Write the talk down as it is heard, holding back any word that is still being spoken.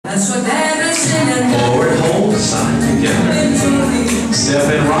Forward, hold, side together. Step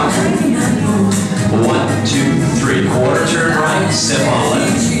and rock. 1, 2, 3. Quarter turn right, step on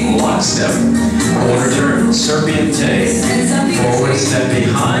left. Lock step. Quarter turn, serpiente. Forward, step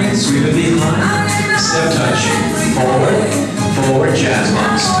behind, sweep it behind. Step touch. Forward, jazz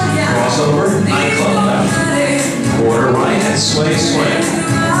box. Crossover, nightclub left. Quarter right and sway. Step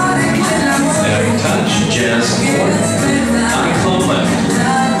touch, jazz forward. Nightclub left.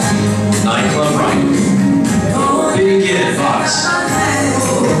 Nightclub right. Begin, box.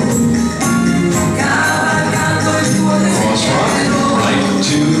 Cross rock, right,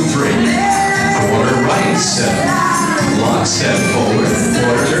 2, 3. Quarter right step. Lock step forward.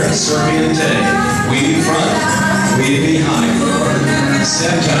 Quarter turn, serpiente. Weave front, weave behind.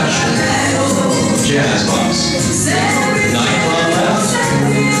 Step touch. Jazz box. Nightclub left.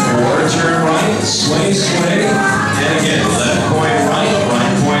 Quarter turn right, sway. And again, left point right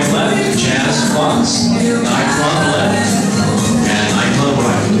point left. Jazz box. Nightclub left. And nightclub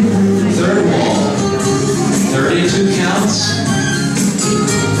right. Third wall. 32 counts.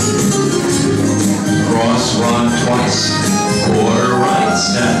 Cross run twice. Quarter right,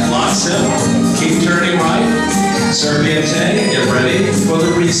 step, lock step. Keep turning right. Serpiente, get ready for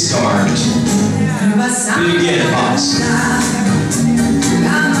the restart. Begin, box.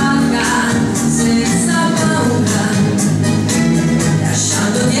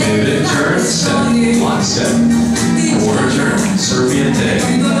 Pivot, turn, step, lock step. Quarter turn, serpiente.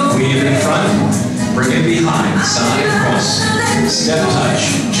 Weave in front. Bring it behind, side, cross. Step touch,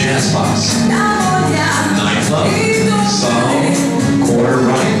 jazz box. Nightclub, solo, quarter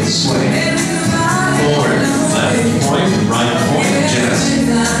right, sway. Forward, left point, right point, jazz.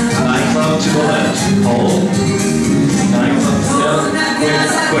 Nightclub to the left, hold. Nightclub,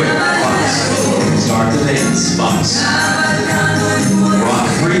 quick, box. Start the dance, box.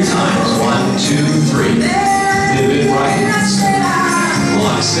 Rock 3 times, 1, 2, 3. Pivot right.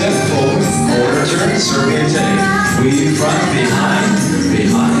 Lock step, forward, quarter turn, serpiente. Weave front, behind,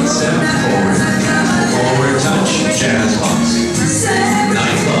 step, forward touch, jazz box.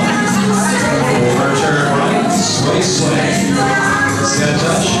 Nightclub. Quarter turn right, sway. Step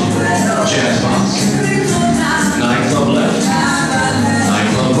touch, jazz box. Nightclub left,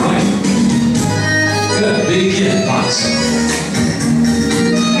 nightclub right. Good, begin, box.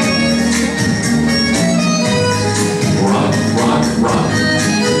 Rock.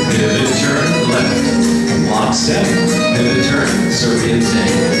 Pivot, turn, left. Lock step, pivot, turn, serpiente.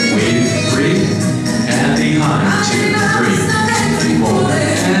 Weave 3, and behind, 2, 3. Forward,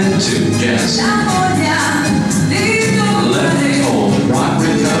 and 2, jazz. Left, hold, rock,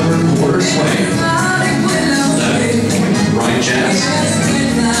 recover, quarter sway. Left, right, jazz.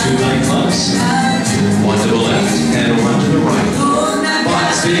 2 nightclubs. 1 to the left, and 1 to the right.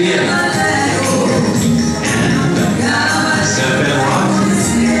 Box, begin. Step and rock.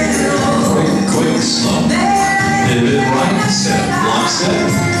 Quick, slow. Pivot right, step, lock step,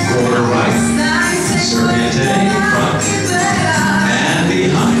 quarter right. Serpiente, front, and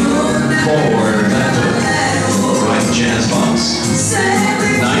behind. Forward, left, right, jazz box.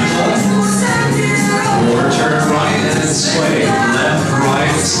 Nightclub. Quarter turn right and sway. Left,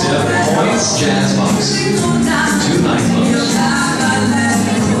 right, step, points, jazz box. 2 nightclubs.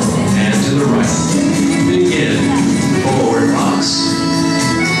 And to the right. Begin. Forward box.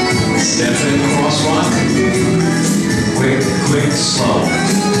 Step and cross rock. Quick, slow.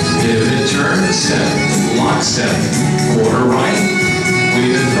 Pivot, turn, step, lock step. Quarter right.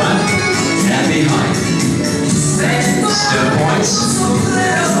 Weave in front and behind. Step points.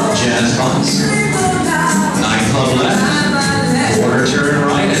 Jazz box. Nightclub left. Quarter turn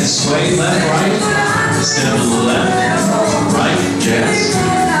right and sway left, right. Step left, right, jazz.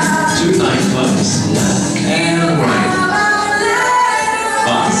 2 nightclubs left and right.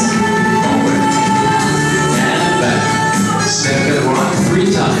 Box, forward, and back. Step and rock 3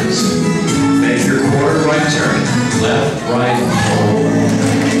 times. Make your quarter right turn. Left, right, hold.